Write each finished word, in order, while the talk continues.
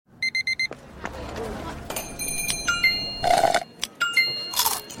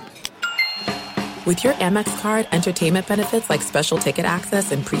With your Amex card, entertainment benefits like special ticket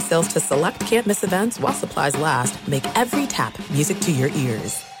access and pre-sales to select can't-miss events while supplies last make every tap music to your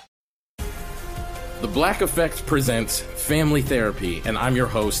ears. The Black Effect presents Family Therapy, and I'm your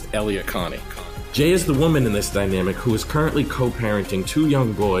host, Elliot Connie. Jay is the woman in this dynamic who is currently co-parenting 2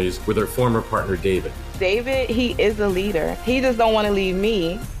 young boys with her former partner, David. David, he is a leader. He just don't want to leave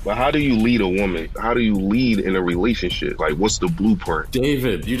me. But how do you lead a woman? How do you lead in a relationship? Like, what's the blueprint?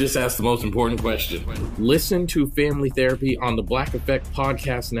 David, you just asked the most important question. Listen to Family Therapy on the Black Effect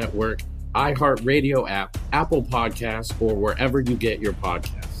Podcast Network, iHeartRadio app, Apple Podcasts, or wherever you get your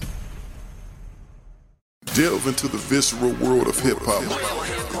podcasts. Delve into the visceral world of hip-hop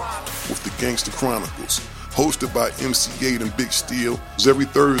with the Gangsta Chronicles, hosted by MC Gate and Big Steel. Every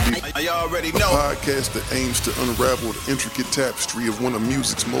Thursday, a podcast that aims to unravel the intricate tapestry of one of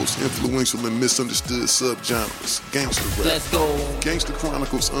music's most influential and misunderstood subgenres, gangsta rap. Let's go. Gangsta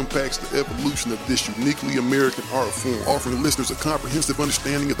Chronicles unpacks the evolution of this uniquely American art form, offering listeners a comprehensive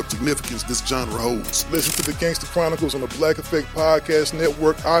understanding of the significance this genre holds. Listen to the Gangsta Chronicles on the Black Effect Podcast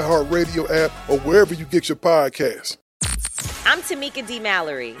Network, iHeartRadio app, or wherever you get your podcasts. I'm Tamika D.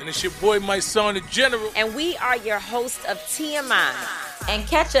 Mallory. And it's your boy, my son, the General. And we are your hosts of TMI. And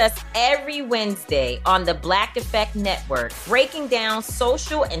catch us every Wednesday on the Black Effect Network, breaking down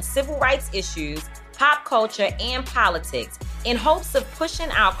social and civil rights issues, pop culture, and politics in hopes of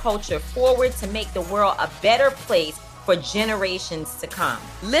pushing our culture forward to make the world a better place for generations to come.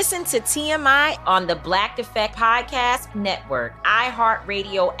 Listen to TMI on the Black Effect Podcast Network,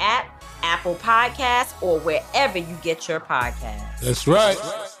 iHeartRadio app, Apple Podcasts, or wherever you get your podcasts. That's right.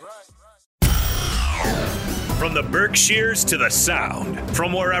 From the Berkshires to the Sound,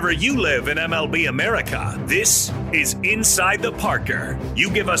 from wherever you live in MLB America, this is Inside the Parker. You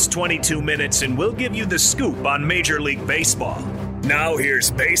give us 22 minutes and we'll give you the scoop on Major League Baseball. Now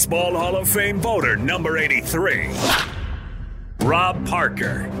here's Baseball Hall of Fame voter number 83, Rob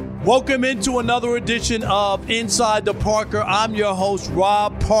Parker. Welcome into another edition of Inside the Parker. I'm your host,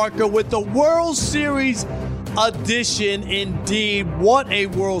 Rob Parker, with the World Series edition. Indeed, what a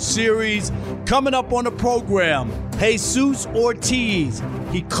World Series. Coming up on the program, Jesus Ortiz.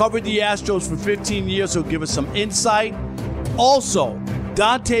 He covered the Astros for 15 years. He'll give us some insight. Also,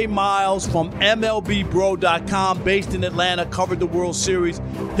 Dante Miles from MLBBro.com, based in Atlanta, covered the World Series.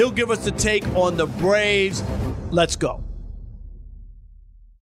 He'll give us the take on the Braves. Let's go.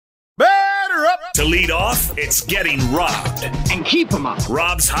 To lead off, it's Getting Robbed. And keep him up.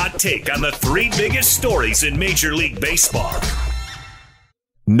 Rob's hot take on the 3 biggest stories in Major League Baseball.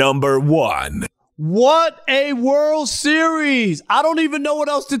 Number 1. What a World Series. I don't even know what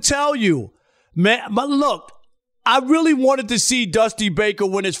else to tell you. Man, but look, I really wanted to see Dusty Baker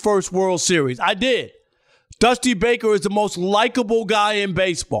win his first World Series. I did. Dusty Baker is the most likable guy in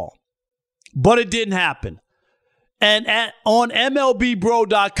baseball. But it didn't happen. And on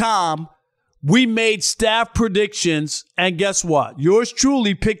MLBBro.com, we made staff predictions, and guess what? Yours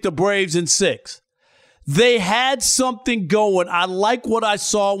truly picked the Braves in 6. They had something going. I like what I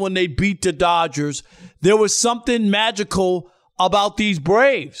saw when they beat the Dodgers. There was something magical about these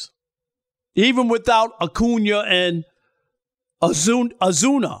Braves. Even without Acuna and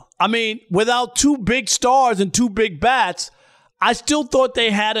Ozuna. I mean, without 2 big stars and 2 big bats, I still thought they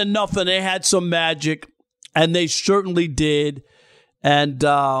had enough and they had some magic, and they certainly did. And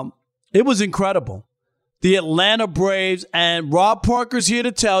it was incredible. The Atlanta Braves, and Rob Parker's here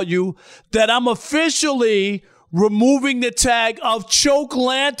to tell you that I'm officially removing the tag of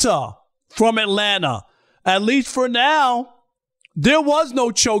Chokelanta from Atlanta. At least for now, there was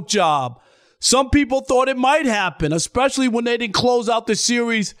no choke job. Some people thought it might happen, especially when they didn't close out the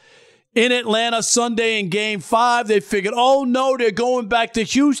series in Atlanta Sunday in Game 5. They figured, oh no, they're going back to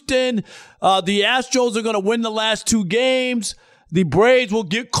Houston. The Astros are going to win the last 2 games. The Braves will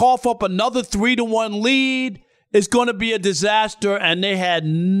cough up another 3-1 lead. It's going to be a disaster, and they had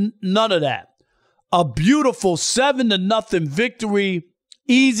none of that. A beautiful 7-0 victory,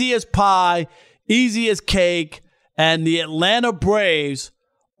 easy as pie, easy as cake, and the Atlanta Braves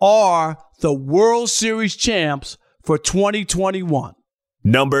are the World Series champs for 2021.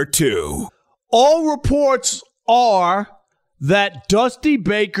 Number 2. All reports are that Dusty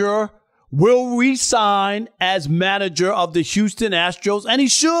Baker will resign as manager of the Houston Astros, and he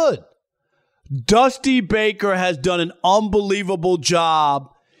should. Dusty Baker has done an unbelievable job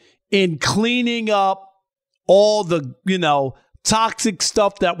in cleaning up all the, toxic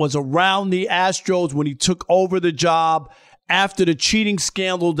stuff that was around the Astros when he took over the job after the cheating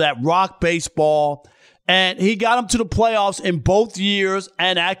scandal that rocked baseball. And he got them to the playoffs in both years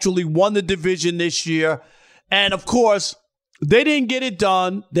and actually won the division this year. And, of course, They didn't get it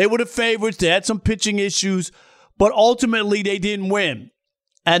done. They were the favorites. They had some pitching issues, but ultimately they didn't win.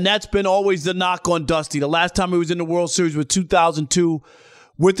 And that's been always the knock on Dusty. The last time he was in the World Series was 2002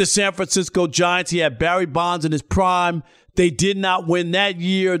 with the San Francisco Giants. He had Barry Bonds in his prime. They did not win that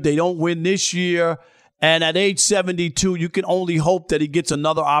year. They don't win this year. And at age 72, you can only hope that he gets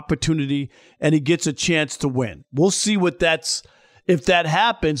another opportunity and he gets a chance to win. We'll see if that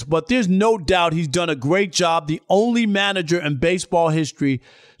happens, but there's no doubt he's done a great job. The only manager in baseball history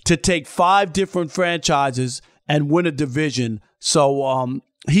to take 5 different franchises and win a division. So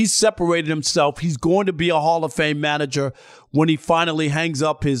he's separated himself. He's going to be a Hall of Fame manager when he finally hangs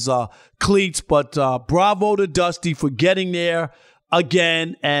up his cleats. But bravo to Dusty for getting there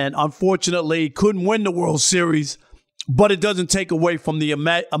again. And unfortunately, couldn't win the World Series, but it doesn't take away from the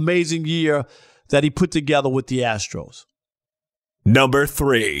amazing year that he put together with the Astros. Number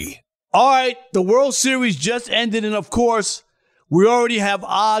 3. All right, the World Series just ended, and of course, we already have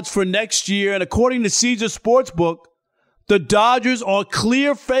odds for next year. And according to Caesar Sportsbook, the Dodgers are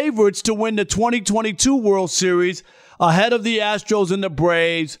clear favorites to win the 2022 World Series ahead of the Astros and the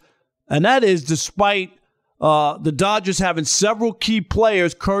Braves. And that is despite the Dodgers having several key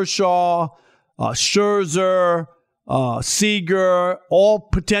players, Kershaw, Scherzer, Seager, all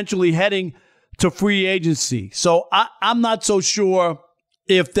potentially heading to free agency. So I'm not so sure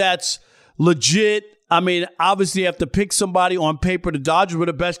if that's legit. I mean, obviously you have to pick somebody on paper. The Dodgers were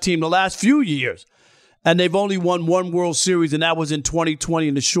the best team the last few years, and they've only won one World Series, and that was in 2020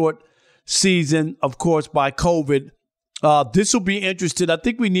 in the short season, of course, by COVID. This will be interesting. I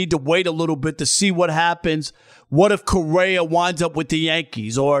think we need to wait a little bit to see what happens. What if Correa winds up with the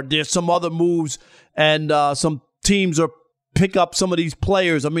Yankees, or there's some other moves and some teams are pick up some of these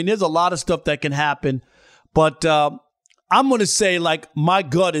players? I mean, there's a lot of stuff that can happen, but I'm going to say, like, my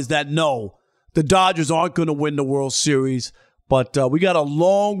gut is that no, the Dodgers aren't going to win the World Series, but we got a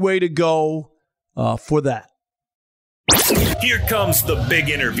long way to go for that. Here comes the big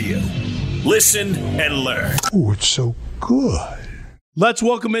interview. Listen and learn. Oh, it's so good. Let's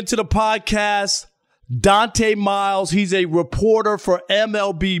welcome into the podcast Dante Miles. He's a reporter for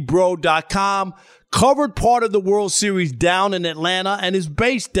MLBBro.com. Covered part of the World Series down in Atlanta and is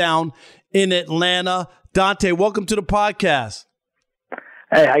based down in Atlanta. Dante, welcome to the podcast.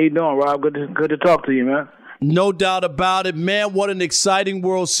 Hey, how you doing, Rob? Good to talk to you, man. No doubt about it. Man, what an exciting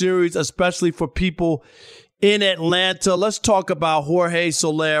World Series, especially for people in Atlanta. Let's talk about Jorge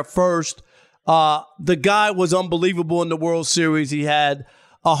Soler first. The guy was unbelievable in the World Series. He had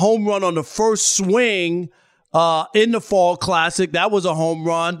a home run on the first swing in the Fall Classic. That was a home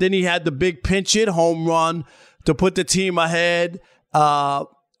run. Then he had the big pinch hit home run to put the team ahead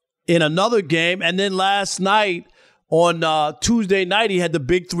in another game. And then last night on Tuesday night, he had the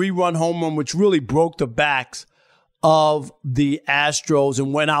big 3-run home run, which really broke the backs of the Astros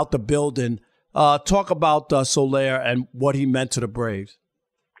and went out the building. Talk about Soler and what he meant to the Braves.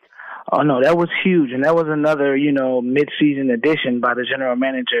 Oh, no, that was huge. And that was another, mid-season addition by the general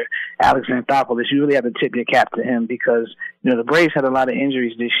manager, Alex Anthopoulos. You really have to tip your cap to him because, the Braves had a lot of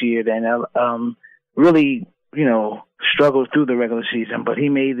injuries this year and really, struggled through the regular season. But he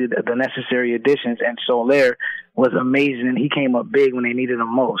made the necessary additions, and Soler was amazing. And he came up big when they needed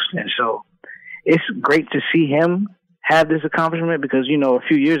him most. And so it's great to see him have this accomplishment because, a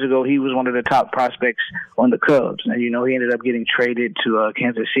few years ago, he was one of the top prospects on the Cubs. And, he ended up getting traded to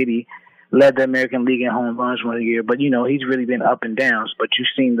Kansas City, led the American League in home runs one year. But, he's really been up and downs, but you've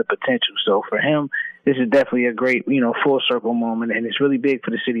seen the potential. So for him, this is definitely a great, full circle moment, and it's really big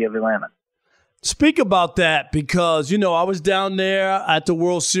for the city of Atlanta. Speak about that because, I was down there at the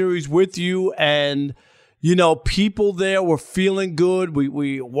World Series with you and, people there were feeling good.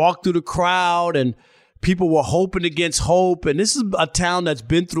 We walked through the crowd and people were hoping against hope. And this is a town that's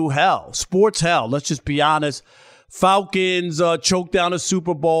been through hell, sports hell. Let's just be honest. Falcons choked down a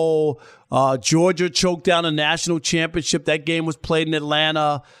Super Bowl. Georgia choked down a national championship. That game was played in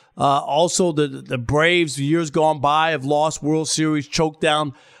Atlanta. Also, the Braves, years gone by, have lost World Series, choked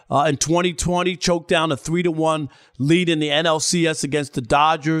down in 2020, choked down a 3-1 lead in the NLCS against the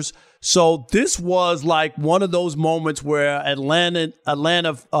Dodgers. So this was like one of those moments where Atlanta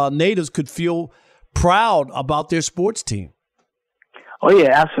natives could feel proud about their sports team. Oh,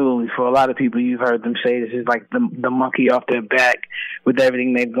 yeah, absolutely. For a lot of people, you've heard them say this is like the monkey off their back with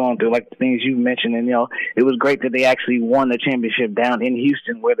everything they've gone through, like the things you mentioned. And, it was great that they actually won the championship down in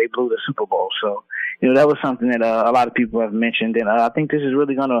Houston where they blew the Super Bowl. So, that was something that a lot of people have mentioned. And I think this is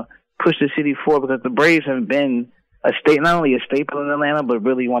really going to push the city forward because the Braves have been not only a staple in Atlanta, but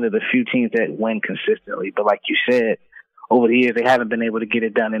really one of the few teams that win consistently. But like you said, over the years, they haven't been able to get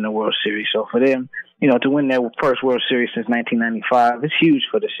it done in the World Series. So for them, you know, to win their first World Series since 1995, it's huge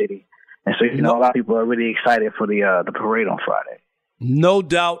for the city. And so, you know, a lot of people are really excited for the parade on Friday. No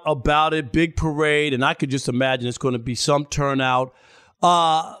doubt about it. Big parade, and I could just imagine it's going to be some turnout.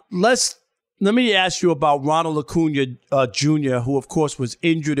 Let me ask you about Ronald Acuna Jr., who, of course, was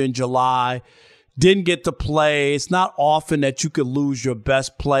injured in July, didn't get to play. It's not often that you could lose your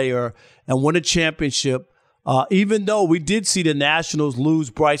best player and win a championship, even though we did see the Nationals lose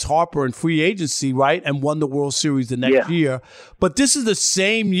Bryce Harper in free agency, right, and won the World Series the next year. But this is the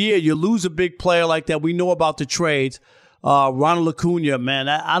same year you lose a big player like that. We know about the trades. Ronald Acuna, man,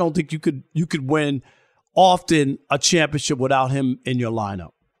 I don't think you could win often a championship without him in your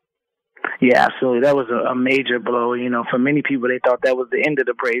lineup. Yeah, absolutely. That was a major blow. You know, for many people, they thought that was the end of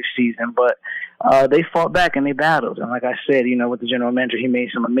the Braves season, but they fought back and they battled. And like I said, you know, with the general manager, he made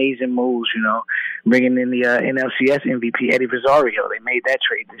some amazing moves, you know, bringing in the NLCS MVP, Eddie Rosario. They made that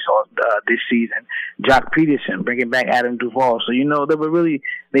trade this season. Jock Peterson, bringing back Adam Duvall. So, you know,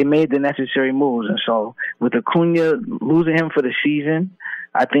 they made the necessary moves. And so with Acuna, losing him for the season,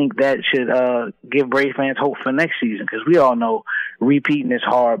 I think that should give Braves fans hope for next season, because we all know repeating is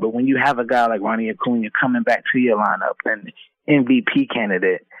hard, but when you have a guy like Ronnie Acuna coming back to your lineup, and MVP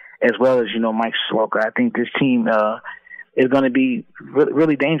candidate, as well as, you know, Mike Soroka, I think this team is going to be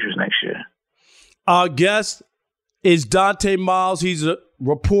really dangerous next year. Our guest is Dante Miles. He's a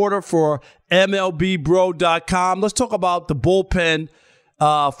reporter for MLBBro.com. Let's talk about the bullpen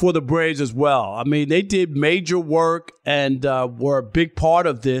for the Braves as well. I mean, they did major work and were a big part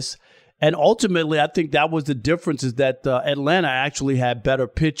of this. And ultimately, I think that was the difference, is that Atlanta actually had better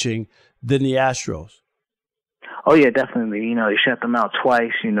pitching than the Astros. Oh, yeah, definitely. You know, they shut them out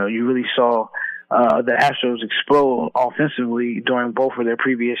twice. You know, you really saw the Astros explode offensively during both of their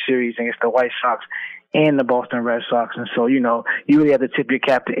previous series against the White Sox and the Boston Red Sox. And so, you know, you really have to tip your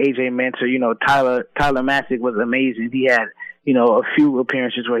cap to A.J. Minter. You know, Tyler Matzek was amazing. He had, you know, a few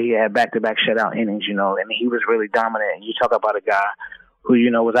appearances where he had back-to-back shutout innings, you know, and he was really dominant. And you talk about a guy who,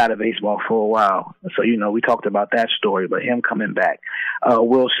 you know, was out of baseball for a while. So, you know, we talked about that story, but him coming back.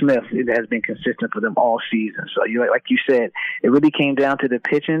 Will Smith, it has been consistent for them all season. So, like you said, it really came down to the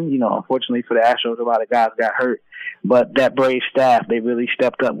pitching. You know, unfortunately for the Astros, a lot of guys got hurt. But that Braves staff, they really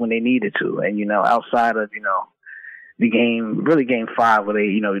stepped up when they needed to. And, you know, outside of, you know, the game 5 where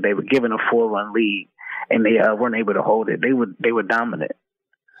they were given a 4-run lead and they weren't able to hold it, they were dominant.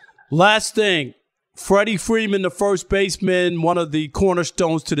 Last thing. Freddie Freeman, the first baseman, one of the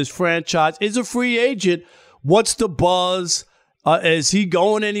cornerstones to this franchise, is a free agent. What's the buzz? Is he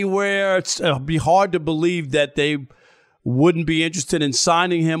going anywhere? It'll be hard to believe that they wouldn't be interested in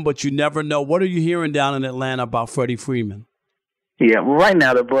signing him, but you never know. What are you hearing down in Atlanta about Freddie Freeman? Yeah, well, right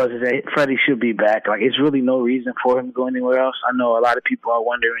now the buzz is that Freddie should be back. Like, it's really no reason for him to go anywhere else. I know a lot of people are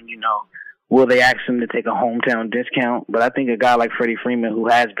wondering, you know, will they ask him to take a hometown discount? But I think a guy like Freddie Freeman, who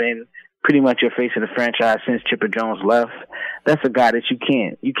has been pretty much your face of the franchise since Chipper Jones left, that's a guy that you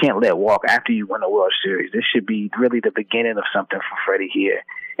can't let walk after you win a World Series. This should be really the beginning of something for Freddie here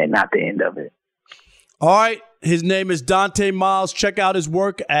and not the end of it. All right. His name is Dante Miles. Check out his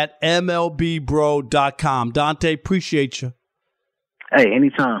work at MLBBro.com. Dante, appreciate you. Hey,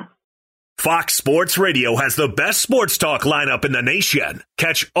 anytime. Fox Sports Radio has the best sports talk lineup in the nation.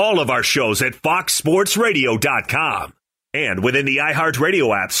 Catch all of our shows at foxsportsradio.com. And within the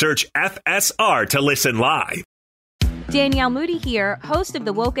iHeartRadio app, search FSR to listen live. Danielle Moody here, host of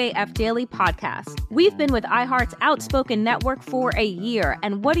the Woke AF Daily podcast. We've been with iHeart's Outspoken Network for a year,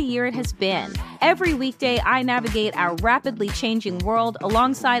 and what a year it has been. Every weekday, I navigate our rapidly changing world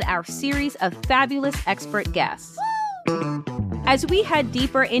alongside our series of fabulous expert guests. As we head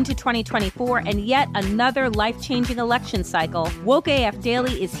deeper into 2024 and yet another life-changing election cycle, Woke AF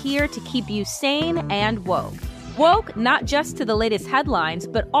Daily is here to keep you sane and woke. Woke not just to the latest headlines,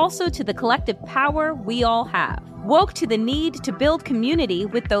 but also to the collective power we all have. Woke to the need to build community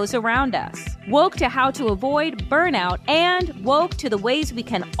with those around us. Woke to how to avoid burnout, and woke to the ways we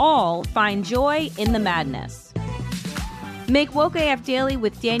can all find joy in the madness. Make Woke AF Daily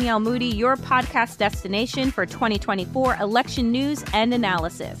with Danielle Moody your podcast destination for 2024 election news and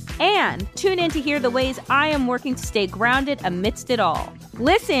analysis. And tune in to hear the ways I am working to stay grounded amidst it all.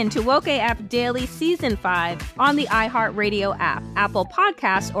 Listen to Woke AF Daily Season 5 on the iHeartRadio app, Apple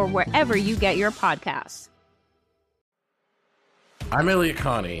Podcasts, or wherever you get your podcasts. I'm Elliot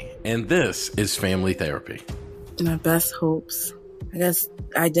Connie, and this is Family Therapy. My best hopes, I guess,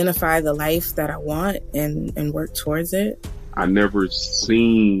 identify the life that I want and work towards it. I never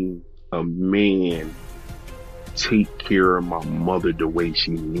seen a man take care of my mother the way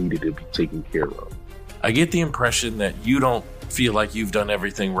she needed to be taken care of. I get the impression that you don't feel like you've done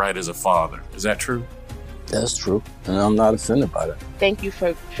everything right as a father. Is that true? That's true, and I'm not offended by that. Thank you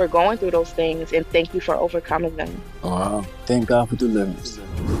for going through those things, and thank you for overcoming them. Wow. Thank God for deliverance.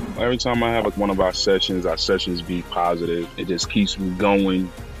 Every time I have one of our sessions be positive. It just keeps me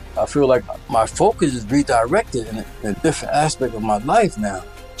going. I feel like my focus is redirected in a different aspect of my life now.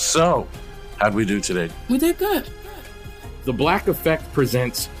 So, how'd we do today? We did good. The Black Effect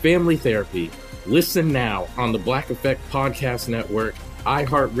presents Family Therapy. Listen now on the Black Effect Podcast Network,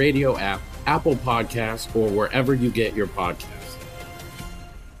 iHeartRadio app, Apple Podcasts, or wherever you get your podcasts.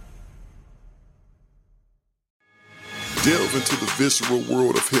 Delve into the visceral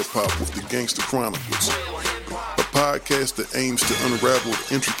world of hip-hop with the Gangster Chronicles, a podcast that aims to unravel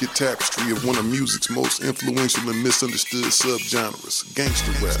the intricate tapestry of one of music's most influential and misunderstood subgenres,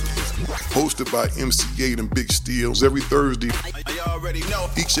 gangster rap. Hosted by MC8 and Big Steels every Thursday,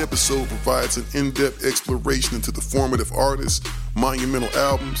 each episode provides an in-depth exploration into the formative artists, monumental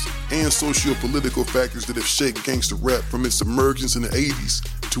albums, and socio-political factors that have shaped gangster rap from its emergence in the 80s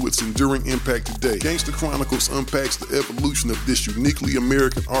to its enduring impact today. Gangster Chronicles unpacks the evolution of this uniquely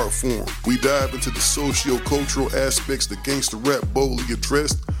American art form. We dive into the socio-cultural aspects that gangster rap boldly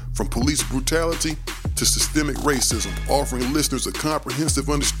addressed, from police brutality to systemic racism, offering listeners a comprehensive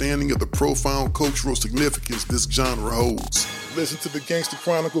understanding of the profound cultural significance this genre holds. Listen to the Gangster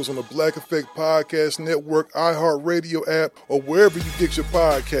Chronicles on the Black Effect Podcast Network, iHeartRadio app, or wherever you get your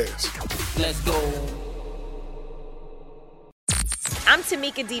podcasts. Let's go. I'm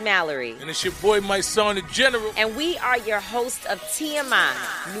Tamika D. Mallory. And it's your boy, my son, the General. And we are your host of TMI.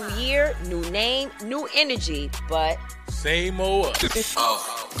 New year, new name, new energy, but same old us.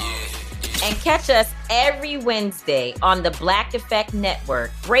 And catch us every Wednesday on the Black Effect Network,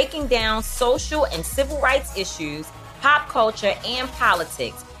 breaking down social and civil rights issues, pop culture, and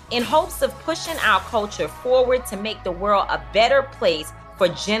politics in hopes of pushing our culture forward to make the world a better place for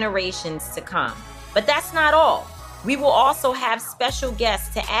generations to come. But that's not all. We will also have special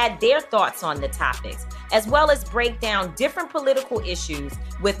guests to add their thoughts on the topics, as well as break down different political issues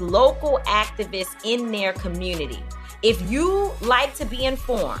with local activists in their community. If you like to be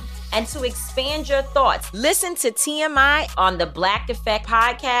informed and to expand your thoughts, listen to TMI on the Black Effect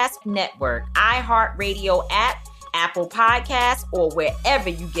Podcast Network, iHeartRadio app, Apple Podcasts, or wherever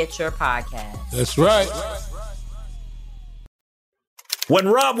you get your podcasts. That's right. When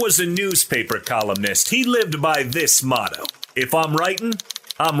Rob was a newspaper columnist, he lived by this motto: if I'm writing,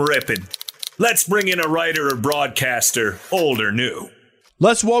 I'm ripping. Let's bring in a writer or broadcaster, old or new.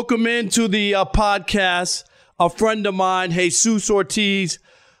 Let's welcome into the podcast a friend of mine, Jesus Ortiz,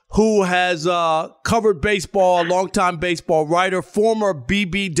 who has covered baseball, a longtime baseball writer, former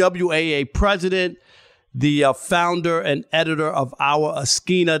BBWAA president, the founder and editor of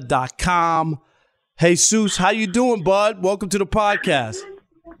OurEsquina.com. Jesus, how you doing, bud? Welcome to the podcast.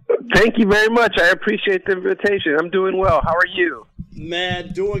 Thank you very much. I appreciate the invitation. I'm doing well. How are you?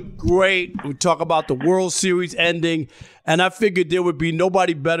 Man, doing great. We talk about the World Series ending, and I figured there would be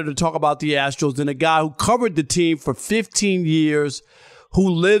nobody better to talk about the Astros than a guy who covered the team for 15 years, who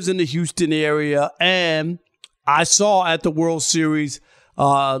lives in the Houston area, and I saw at the World Series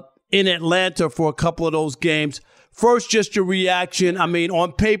in Atlanta for a couple of those games. First, just your reaction. I mean,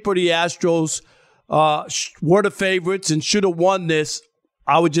 on paper, the Astros were the favorites and should have won this.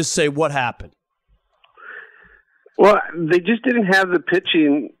 I would just say, what happened? Well, they just didn't have the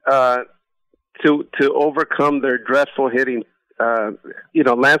pitching to overcome their dreadful hitting.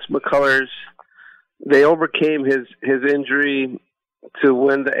 Lance McCullers, they overcame his injury to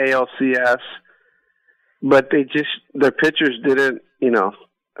win the ALCS, but their pitchers didn't.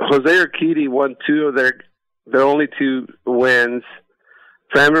 Jose Urquidy won two of their only two wins.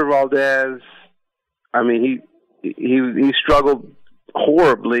 Framber Valdez, I mean, he struggled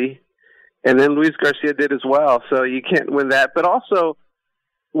horribly, and then Luis Garcia did as well. So you can't win that. But also,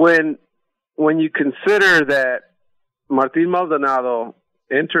 when you consider that Martin Maldonado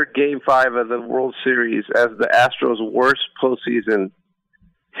entered Game 5 of the World Series as the Astros' worst postseason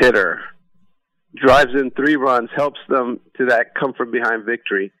hitter, drives in 3 runs, helps them to that come-from-behind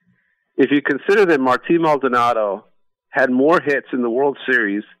victory. If you consider that Martin Maldonado had more hits in the World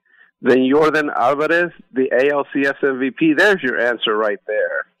Series than Yordan Alvarez, the ALCS MVP, there's your answer right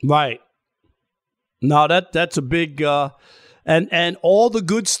there. Right. No, that's a big and all the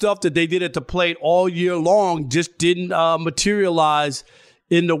good stuff that they did at the plate all year long just didn't materialize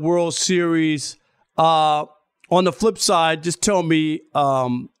in the World Series. On the flip side, just tell me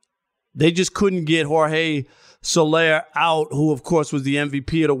they just couldn't get Jorge Soler out, who, of course, was the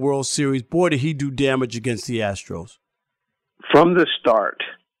MVP of the World Series. Boy, did he do damage against the Astros. From the start,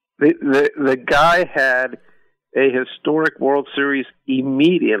 The guy had a historic World Series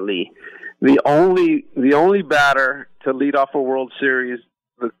immediately. The only batter to lead off a World Series,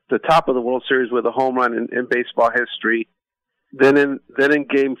 the top of the World Series with a home run in baseball history. Then in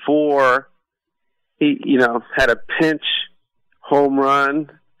Game 4, he had a pinch home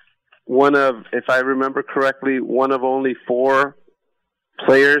run. One of, if I remember correctly, one of only 4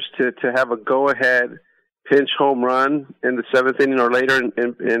 players to have a go-ahead pinch home run in the 7th inning or later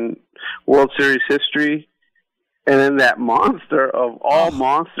in World Series history. And then that monster of all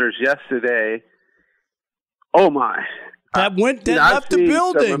monsters yesterday. Oh my! That left the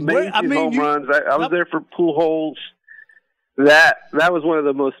building. Amazing home runs. I was there for Pujols. That was one of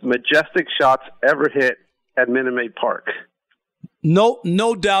the most majestic shots ever hit at Minute Maid Park. No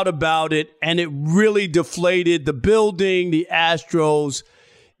doubt about it. And it really deflated the building, the Astros.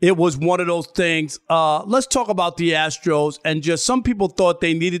 It was one of those things. Let's talk about the Astros. And just some people thought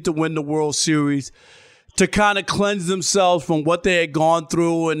they needed to win the World Series to kind of cleanse themselves from what they had gone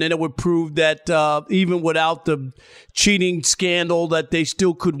through. And then it would prove that even without the cheating scandal, that they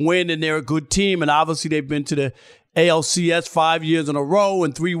still could win and they're a good team. And obviously they've been to the ALCS 5 years in a row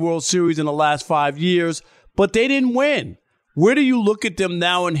and 3 World Series in the last 5 years. But they didn't win. Where do you look at them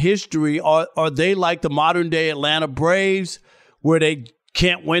now in history? Are they like the modern-day Atlanta Braves where they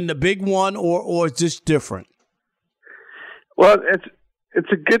can't win the big one, or is this different? Well,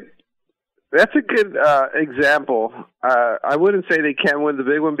 that's a good example. I wouldn't say they can't win the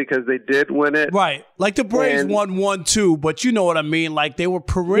big one because they did win it. Right. Like the Braves won 1-2, but you know what I mean. Like they were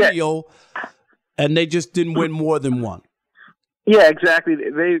perennial, and they just didn't win more than one. Yeah, exactly.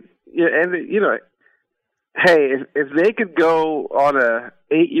 Hey, if they could go on a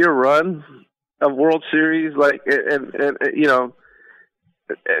 8-year run of World Series, like and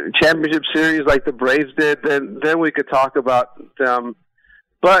championship series like the Braves did, then we could talk about them.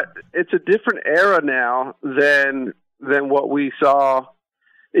 But it's a different era now than what we saw.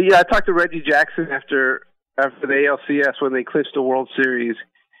 Yeah, I talked to Reggie Jackson after the ALCS when they clinched the World Series,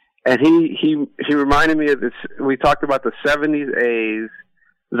 and he reminded me of this. We talked about the 70s A's,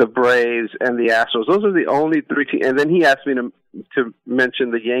 the Braves, and the Astros. Those are the only 3 teams. And then he asked me to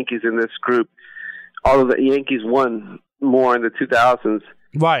mention the Yankees in this group, although the Yankees won more in the 2000s.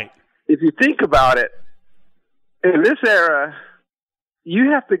 Right. If you think about it, in this era,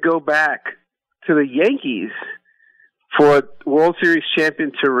 you have to go back to the Yankees for a World Series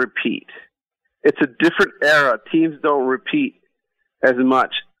champion to repeat. It's a different era. Teams don't repeat as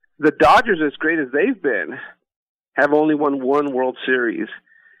much. The Dodgers, as great as they've been, have only won 1 World Series.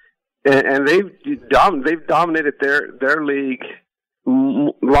 And they've dominated their league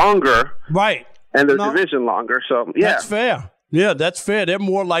longer. Right. And their division longer. So, yeah. That's fair. Yeah, that's fair. They're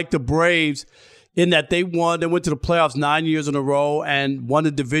more like the Braves in that they went to the playoffs 9 years in a row and won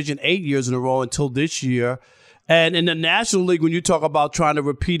the division 8 years in a row until this year. And in the National League, when you talk about trying to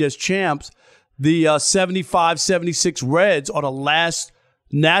repeat as champs, the 75-76 Reds are the last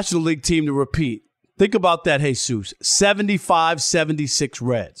National League team to repeat. Think about that, Jesus. 75-76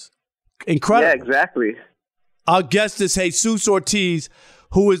 Reds. Incredible. Yeah, exactly. Our guest is Jesus Ortiz,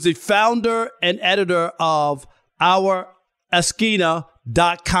 who is the founder and editor of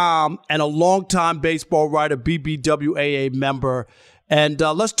OurEsquina.com and a longtime baseball writer, BBWAA member. And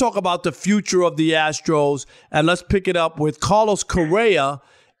let's talk about the future of the Astros, and let's pick it up with Carlos Correa.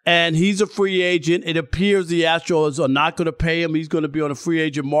 And he's a free agent. It appears the Astros are not going to pay him. He's going to be on a free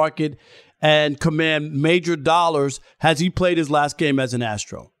agent market and command major dollars. Has he played his last game as an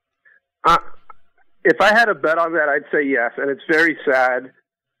Astro? If I had a bet on that, I'd say yes. And it's very sad,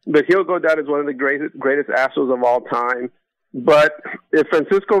 but he'll go down as one of the greatest Astros of all time. But if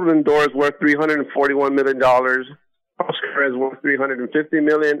Francisco Lindor is worth $341 million, Oscar is worth $350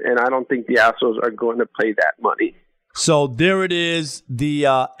 million, and I don't think the Astros are going to pay that money. So there it is. The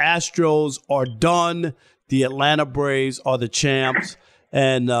Astros are done. The Atlanta Braves are the champs.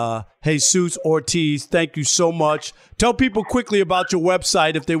 And Jesus Ortiz, thank you so much. Tell people quickly about your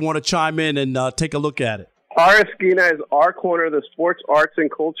website if they want to chime in and take a look at it. Our Esquina is our corner of the sports, arts, and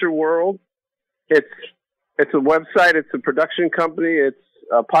culture world. It's a website. It's a production company. It's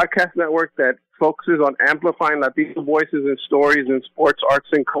a podcast network that focuses on amplifying Latino voices and stories in sports, arts,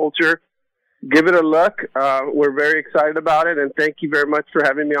 and culture. Give it a look. We're very excited about it, and thank you very much for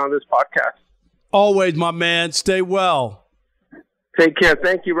having me on this podcast. Always, my man. Stay well. Take care.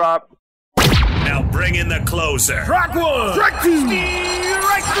 Thank you, Rob. Now bring in the closer. Strike 1. Strike 2.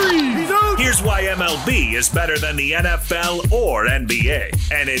 Strike 3. Here's why MLB is better than the NFL or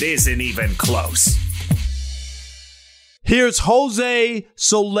NBA, and it isn't even close. Here's Jose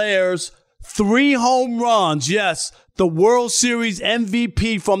Soler's 3 home runs. Yes, the World Series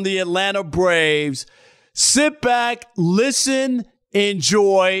MVP from the Atlanta Braves. Sit back, listen,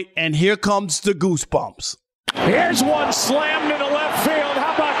 enjoy, and here comes the goosebumps. Here's one slammed into left field.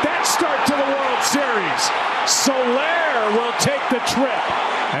 How about that start to the World Series? Soler will take the trip,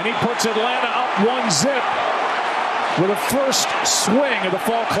 and he puts Atlanta up 1-0 with a first swing of the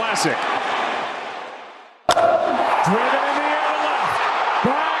Fall Classic. Driven in the air to left.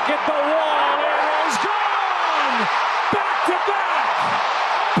 Back at the wall. It is gone. Back to back.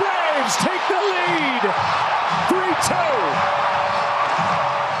 Braves take the lead. 3-2.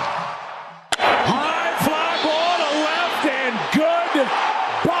 High fly ball to left and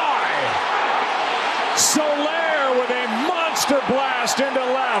goodbye. Soler with a monster blast into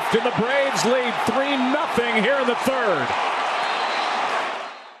left, and the Braves lead 3-0 here in the third.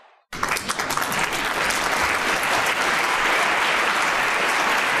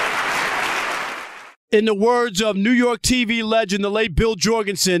 In the words of New York TV legend, the late Bill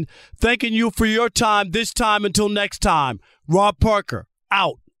Jorgensen, thanking you for your time this time until next time. Rob Parker,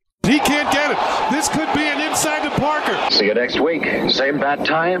 out. He can't get it. This could be an inside to Parker. See you next week. Same bat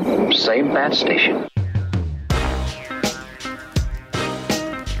time, same bat station.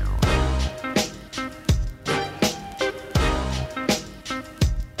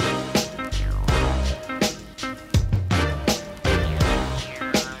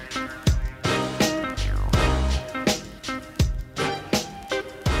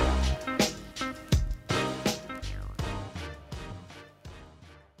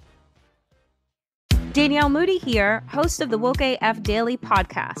 Danielle Moody here, host of the Woke AF Daily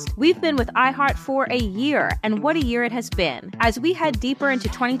podcast. We've been with iHeart for a year, and what a year it has been. As we head deeper into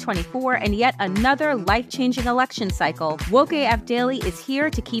 2024 and yet another life-changing election cycle, Woke AF Daily is here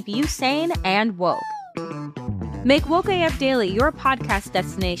to keep you sane and woke. Make Woke AF Daily your podcast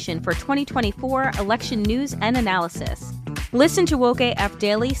destination for 2024 election news and analysis. Listen to Woke AF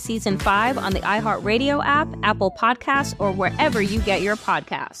Daily Season 5 on the iHeartRadio app, Apple Podcasts, or wherever you get your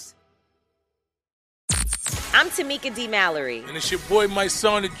podcasts. I'm Tamika D. Mallory. And it's your boy, my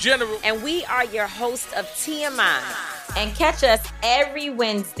son, the General. And we are your hosts of TMI. And catch us every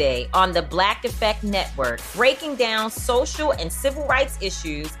Wednesday on the Black Effect Network, breaking down social and civil rights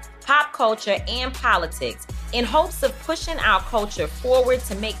issues, pop culture, and politics in hopes of pushing our culture forward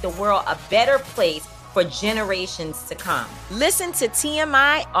to make the world a better place for generations to come. Listen to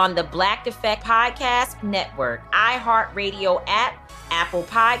TMI on the Black Effect Podcast Network, iHeartRadio app, Apple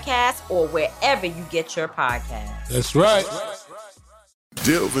Podcasts, or wherever you get your podcasts. That's right.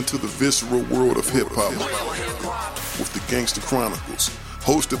 Delve into the visceral world of hip-hop with the Gangsta Chronicles,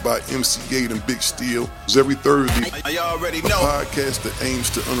 hosted by MC Gate and Big Steel. Every Thursday, y'all already know. A podcast that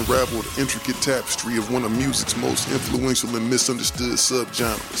aims to unravel the intricate tapestry of one of music's most influential and misunderstood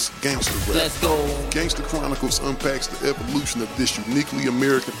subgenres, gangsta rap. Let's go. Gangsta Chronicles unpacks the evolution of this uniquely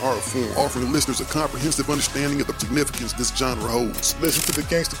American art form, offering listeners a comprehensive understanding of the significance this genre holds. Listen to the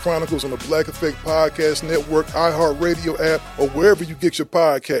Gangsta Chronicles on the Black Effect Podcast Network, iHeartRadio app, or wherever you get your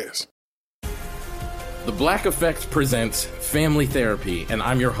podcasts. The Black Effect presents Family Therapy, and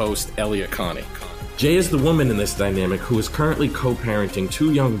I'm your host, Elliot Connie. Jay is the woman in this dynamic who is currently co-parenting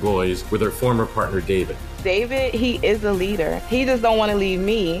two young boys with her former partner, David. David, he is a leader. He just don't want to leave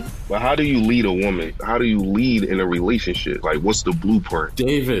me. But how do you lead a woman? How do you lead in a relationship? Like, what's the blueprint?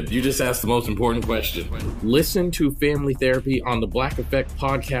 David, you just asked the most important question. Listen to Family Therapy on the Black Effect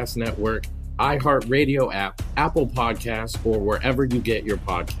Podcast Network, iHeartRadio app, Apple Podcasts, or wherever you get your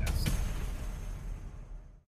podcasts.